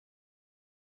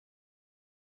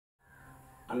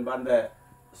அன்பார்ந்த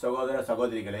சகோதர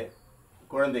சகோதரிகளே,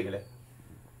 குழந்தைகளே,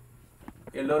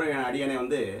 எல்லோரும் என் அடியனை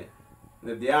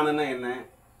இந்த தியானம்னா என்ன,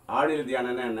 ஆழ்நிலை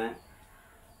தியானம்னா என்ன,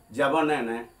 ஜபம்னா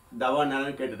என்ன,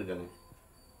 தவம்னு கேட்டுருக்காங்க.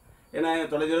 ஏன்னா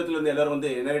தொலைதூரத்தில் எல்லோரும்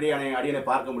நேரடியாக அடியனை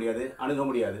பார்க்க முடியாது, அணுக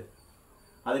முடியாது.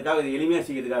 அதுக்காக இது எளிமையாக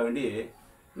செய்கிறதுக்காக வேண்டி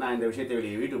நான் இந்த விஷயத்தை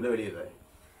யூடியூப்பில் வெளியிடுறேன்.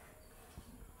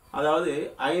 அதாவது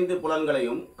 5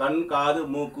 புலன்களையும் கண், காது,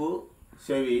 மூக்கு,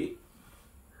 செவி,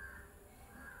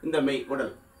 இந்த மெய்,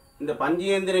 உடல், இந்த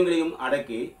பஞ்சேந்திரங்களையும்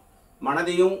அடக்கி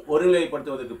மனதையும்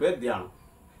ஒருநிலைப்படுத்துவதற்கு பேர் தியானம்.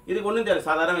 இதுக்கு ஒன்றும் தெரியல.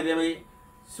 சாதாரண இதே மாதிரி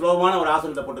ஸ்லோவான ஒரு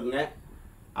ஆசனத்தை போட்டுக்குங்க,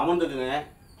 அமர்ந்துக்குங்க,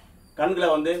 கண்களை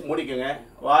மூடிக்குங்க,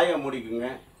 வாயை மூடிக்குங்க,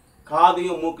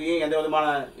 காதையும் மூக்கையும் எந்த விதமான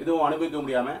இதுவும் அனுபவிக்க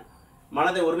முடியாமல்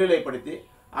மனதை ஒருநிலைப்படுத்தி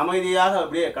அமைதியாக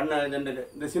அப்படியே கண்ணை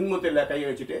இந்த சின்முத்திரையில் கையை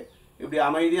வச்சுட்டு இப்படி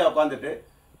அமைதியாக உட்காந்துட்டு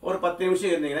ஒரு 10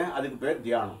 நிமிஷம் இருந்தீங்கன்னா அதுக்கு பேர்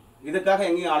தியானம். இதுக்காக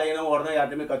எங்கேயும் அலையணும், உடனே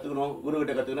யார்ட்டுமே கற்றுக்கணும்,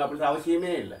 குருக்கிட்ட கற்றுக்கணும் அப்படின்ற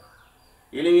அவசியமே இல்லை.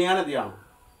 எளிமையான தியானம்.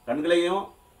 கண்களையும்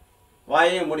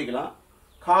வாயையும் மூடிக்கலாம்.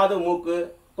 காது, மூக்கு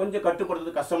கொஞ்சம்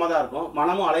கட்டுப்படுறது கஷ்டமாக தான் இருக்கும்,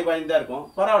 மனமும் அலைபாய்ந்து தான் இருக்கும்.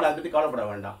 பரவாயில்ல, அதை பற்றி கவலைப்பட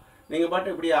வேண்டாம். நீங்கள்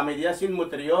பாட்டு இப்படி அமைதியாக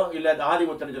சின்முத்திரையோ இல்லை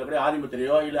ஆதிமுத்திரைன்னு சொல்லக்கூடிய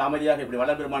ஆதிமுத்திரையோ இல்லை அமைதியாக இப்படி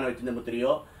வளபெருமான வச்சிருந்த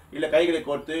முத்திரையோ இல்லை கைகளை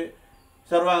கோர்த்து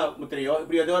சர்வா முத்திரையோ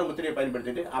இப்படி ஏதோ ஒரு முத்திரையை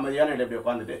பயன்படுத்திட்டு அமைதியான இடம் இப்படி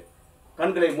உட்காந்துட்டு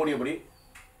கண்களை மூடியபடி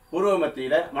பூர்வ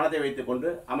மத்தியில் மனதை வைத்துக்கொண்டு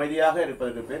அமைதியாக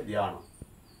இருப்பதற்கு பேர் தியானம்.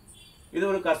 இது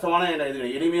ஒரு கஷ்டமான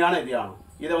எளிமையான தியானம்.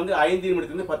 இதை 5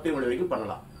 நிமிடத்துலேருந்து 10 நிமிடம் வரைக்கும்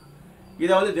பண்ணலாம்.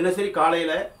 இதை தினசரி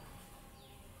காலையில்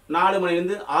 4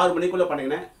 மணிலேருந்து 6 மணிக்குள்ளே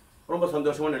பண்ணிங்கன்னா ரொம்ப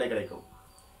சந்தோஷமான நிலை கிடைக்கும்.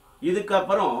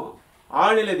 இதுக்கப்புறம்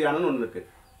ஆழ்நிலை தியானம்னு ஒன்று இருக்குது.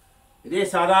 இதே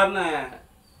சாதாரண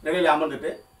நிலையில்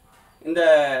அமர்ந்துட்டு இந்த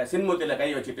சின்முத்திரையில்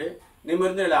கை வச்சுட்டு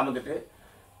நிமிர்ந்த நிலையில் அமர்ந்துட்டு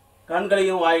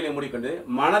கண்களையும் வாயிலையும் மூடிக்கொண்டு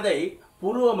மனதை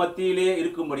பூர்வ மத்தியிலேயே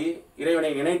இருக்கும்படி இறைவனை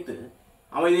நினைத்து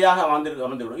அமைதியாக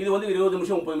அமர்ந்துவிடும். இது 20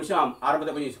 நிமிஷம் 30 நிமிஷம்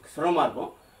ஆரம்பத்தில் கொஞ்சம் சிரமமாக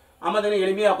இருக்கும். அமர்ந்து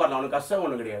எளிமையாக உட்காரலாம், அவனுக்கு கஷ்டம்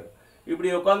ஒன்றும் கிடையாது. இப்படி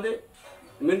உட்காந்து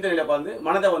மிருந்த நிலையில் உட்காந்து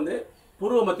மனதை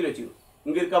பூர்வ மத்தியில் வச்சுக்கணும்.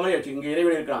 இங்கே இருக்க மாதிரி வச்சு, இங்கே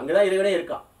இறைவனை இருக்கான், இங்கே தான் இறைவனே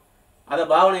இருக்கான். அதை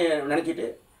பாவனையை நினச்சிட்டு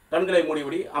கண்களை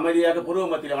மூடிவிடி அமைதியாக பூர்வ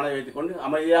மத்தியில் மனதை வைத்துக்கொண்டு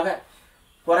அமைதியாக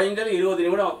குறைந்தது 20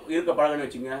 நிமிடம் இருக்க பழகன்னு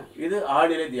வச்சுங்க. இது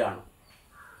ஆழ்நிலை தியானம்.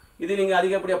 இது நீங்கள்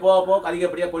அதிகப்படியாக போக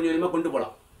அதிகப்படியாக கொஞ்சம் கொஞ்சமாக கொண்டு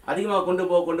போகலாம். அதிகமாக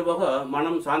கொண்டு போக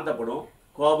மனம் சாந்தப்படும்,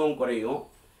 கோபம் குறையும்,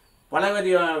 பல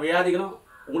வியாதிகளும்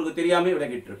உங்களுக்கு தெரியாமல்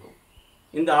விலகிட்டு இருக்கும்.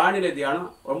 இந்த ஆழ்நிலை தியானம்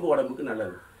ரொம்ப உடம்புக்கு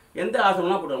நல்லது. எந்த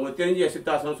ஆசனம்னா போட்டோம் உங்களுக்கு தெரிஞ்ச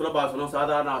சித்தாசனம், சுலபாசனம்,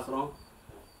 சாதாரண ஆசனம்,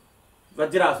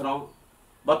 வஜ்ராசனம்,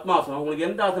 பத்மாசனம், உங்களுக்கு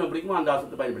எந்த ஆசனம் பிடிக்குமோ அந்த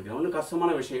ஆசனத்தை பயன்படுத்தணும். ஒன்றும்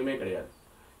கஷ்டமான விஷயமே கிடையாது.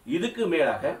 இதுக்கு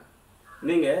மேலாக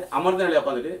நீங்கள் அமர்ந்த நிலையை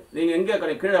உட்காந்துட்டு நீங்கள்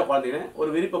எங்கே கீழே உட்காந்தீங்கன்னா ஒரு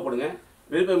விரிப்பை போடுங்க.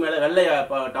 விரிப்பு மேலே வெள்ளை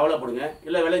டவலை போடுங்க,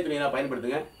 இல்லை வெள்ளை துணியெல்லாம்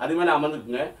பயன்படுத்துங்க. அது மேலே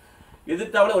அமர்ந்துக்குங்க. இது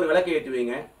தவிர ஒரு விளக்கை ஏற்றி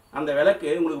வைங்க. அந்த விளக்கு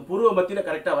உங்களுக்கு பூர்வ மத்தியில்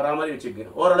கரெக்டாக வரா மாதிரி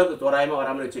வச்சுக்கோங்க. ஓரளவுக்கு தோராயமாக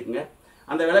வரா மாதிரி வச்சுக்கோங்க.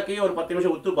 அந்த விளக்கையும் ஒரு 10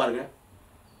 நிமிஷம் உற்று பாருங்கள்.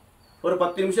 ஒரு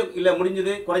 10 நிமிஷம் இல்லை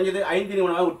முடிஞ்சது குறைஞ்சது 5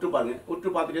 நிமிடமாக உற்று பாருங்கள். உற்று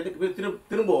பார்த்துட்டு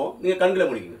திரும்பவும் நீங்கள் கண்களை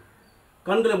முடிக்குங்க.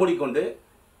 கண்களை மூடிக்கொண்டு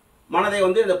மனதை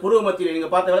இந்த பூர்வ மத்தியில்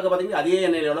நீங்கள் பார்த்த விளக்க பார்த்தீங்கன்னா அதே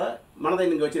எண்ணெயோட மனதை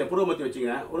நீங்கள் வச்சுங்க, பூர்வ மத்தி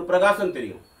வச்சிங்கன்னா ஒரு பிரகாசம்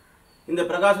தெரியும். இந்த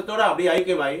பிரகாசத்தோடு அப்படியே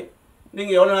ஐக்கியமாகி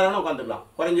நீங்கள் எவ்வளோ நேரம் உட்காந்துக்கலாம்.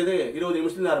 குறைஞ்சது 20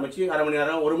 நிமிஷத்துலேருந்து ஆரம்பித்து அரை மணி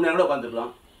நேரம் 1 மணி நேரம் கூட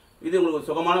உட்காந்துக்கலாம். இது உங்களுக்கு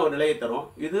சுகமான ஒரு நிலையை தரும்.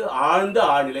 இது ஆழ்ந்த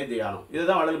ஆழ்நிலை தியானம்.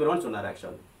 இதுதான் வள்ளல் பெருமான் சொன்னார்.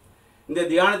 ஆக்சுவலி இந்த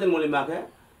தியானத்தின் மூலியமாக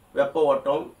வெப்ப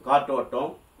ஓட்டம், காற்று ஓட்டம்,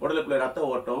 உடலுக்குள்ள ரத்த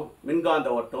ஓட்டம், மின்காந்த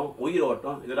ஓட்டம், உயிர்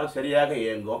ஓட்டம் இதெல்லாம் சரியாக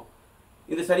இயங்கும்.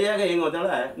 இது சரியாக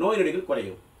இயங்குவதால் நோய் நொடிகள்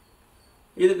குறையும்.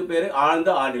 இதுக்கு பேர் ஆழ்ந்த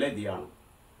ஆழ்நிலை தியானம்.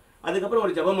 அதுக்கப்புறம்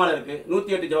ஒரு ஜபமாலை இருக்குது.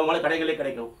 108 ஜபமாலை கடைகளே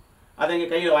கிடைக்கும். அதை இங்கே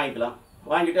கையில் வாங்கிக்கலாம்.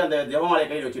 வாங்கிட்டு அந்த ஜபமாலை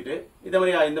கையில் வச்சுட்டு இந்த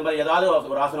மாதிரி ஏதாவது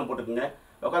ஒரு ஆசனம் போட்டுக்குங்க.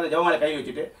 உட்காந்து ஜபமாலை கை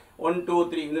வச்சுட்டு 1 2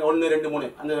 3 1 2 3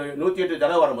 அந்த 108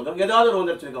 தடவை வரும்போது ஏதாவது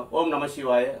ஒரு வச்சிருக்கோம். ஓம் நம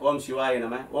சிவாய, ஓம் சிவாய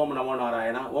நம, ஓம் நமோ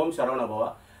நாராயணா, ஓம் சரவணபவா,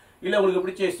 இல்லை உங்களுக்கு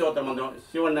பிடிச்ச ஸ்தோத்திரம் மந்திரம்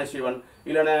சிவன் சிவன்,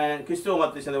 இல்லைன்னா கிறிஸ்துவ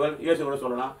மதத்தை சேர்ந்தவர் இயேசு கூட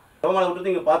சொல்லலாம். ஜபமாலை விட்டு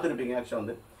நீங்கள் பார்த்துருப்பீங்க.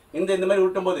 ஆக்சுவலாக இந்த மாதிரி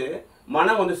விட்டும்போது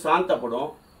மனம் சாந்தப்படும்.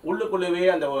 உள்ளுக்குள்ளவே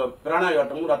அந்த பிராண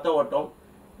ஓட்டம், ரத்த ஓட்டம்,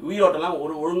 உயிரோட்டம்லாம்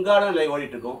ஒரு ஒழுங்கான நிலை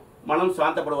ஓடிட்டு இருக்கும். மனம்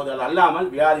சாந்தப்படுவதால் அல்லாமல்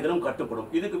வியாதிகளும் கட்டுப்படும்.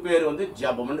 இதுக்கு பேர்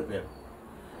ஜபம்னு பேர்.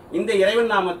 இந்த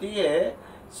இறைவன் நாமத்தையே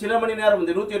சில மணி நேரம்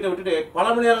 108 விட்டுட்டு பல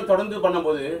மணி நேரம் தொடர்ந்து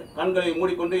பண்ணும்போது கண்களை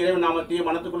மூடிக்கொண்டு இறைவன் நாமத்தையே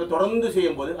மனத்துக்குள்ளே தொடர்ந்து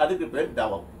செய்யும் போது அதுக்கு பேர்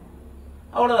தவம்.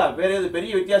 அவ்வளோதான். வேறு எது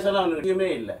பெரிய வித்தியாசம்லாம் விஷயமே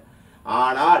இல்லை.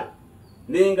 ஆனால்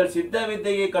நீங்கள் சித்த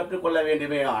வித்தையை கற்றுக்கொள்ள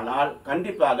வேண்டுமே ஆனால்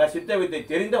கண்டிப்பாக சித்த வித்தை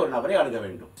தெரிந்த ஒரு நபரை அணுக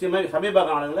வேண்டும். சமீப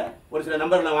காலங்களில் ஒரு சில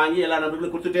நம்பர்களை வாங்கி எல்லா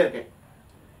நம்பர்களும் கொடுத்துட்டே இருக்கேன்.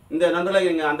 இந்த நண்பர்களை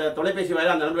இங்கே அந்த தொலைபேசி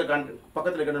வாயில அந்த நண்பர்களை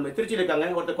பக்கத்தில் இருக்க நண்பர் திருச்சியில் இருக்காங்க,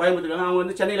 ஒருத்தர் கோயம்புத்தூர் இருக்காங்க.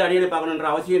 அவங்க சென்னையில் அடியனை பார்க்கணுன்ற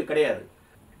அவசியம் கிடையாது.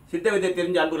 சித்த வித்தை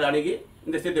தெரிஞ்ச அன்புகளை அணுகி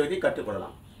இந்த சித்த வித்தையை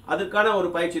கற்றுக்கொள்ளலாம். அதுக்கான ஒரு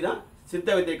பயிற்சி தான் சித்த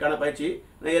வித்தைக்கான பயிற்சி.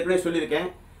 நான் ஏற்கனவே சொல்லியிருக்கேன்.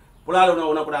 புலால்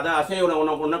உணவு உண்ணக்கூடாது, அசைவ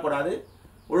உணவு உண்ணக்கூடாது,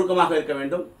 ஒழுக்கமாக இருக்க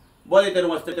வேண்டும், போதை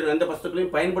தரும் வஸ்துக்கள் எந்த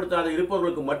வஸ்துக்களையும் பயன்படுத்தாத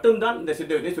இருப்பவர்களுக்கு மட்டும்தான் இந்த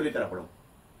சித்த வித்தை சொல்லித்தரப்படும்.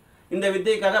 இந்த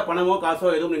வித்தைக்காக பணமோ காசோ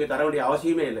எதுவும் நீங்கள் தர வேண்டிய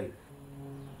அவசியமே இல்லை.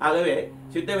 ஆகவே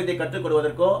சித்த வித்தை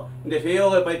கற்றுக்கொள்வதற்கோ, இந்த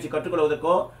சுயோக பயிற்சி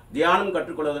கற்றுக்கொள்வதற்கோ, தியானம்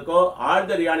கற்றுக்கொள்வதற்கோ,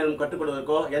 ஆழ்ந்த தியானம்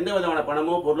கற்றுக்கொள்வதற்கோ எந்த விதமான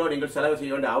பணமோ பொருளோ நீங்கள் செலவு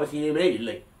செய்ய வேண்டிய அவசியமே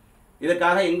இல்லை.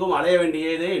 இதற்காக எங்கும் அலைய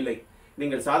வேண்டியதே இல்லை.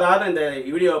 நீங்கள் சாதாரண இந்த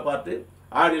வீடியோவை பார்த்து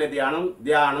ஆழ்நிலை தியானம்,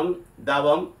 தியானம்,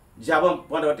 தவம், ஜபம்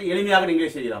போன்றவற்றை எளிமையாக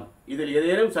நீங்கள் செய்யலாம். இதில்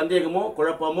ஏதேனும் சந்தேகமோ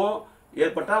குழப்பமோ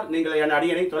ஏற்பட்டால் நீங்கள் என்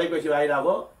அடியனை தொலைபேசி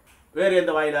வாயிலாகவோ வேறு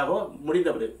எந்த வாயிலாகவோ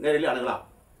முடிந்தபடி நேரில் அணுகலாம்.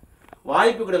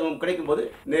 வாய்ப்பு கிடைக்கும் போது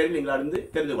நேரில் நீங்கள் அறிந்து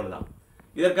தெரிந்து கொள்ளலாம்.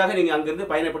 இதற்காக நீங்கள் அங்கிருந்து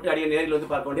பயணப்பட்டு அடியை நேரில்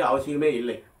வந்து பார்க்க வேண்டிய அவசியமே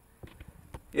இல்லை.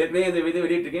 ஏற்கனவே இந்த விதை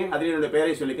வெளியிட்டிருக்கேன். அதில் என்னுடைய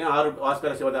பெயரை சொல்லியிருக்கேன்.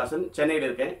 பாஸ்கரசிவதாசன், சென்னையில்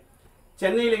இருக்கேன்.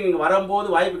 சென்னையில் நீங்கள் வரும்போது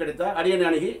வாய்ப்பு கிடைத்தால் அடியனை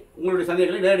அணுகி உங்களுடைய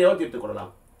சந்தேகங்களை நேரடியாகவும் தீர்த்துக்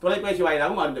கொள்ளலாம். தொலைபேசி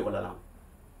வாயிலாகவும் அறிந்து கொள்ளலாம்.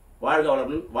 வாழ்க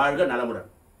வளமுடன், வாழ்க நலமுடன்.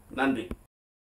 நன்றி.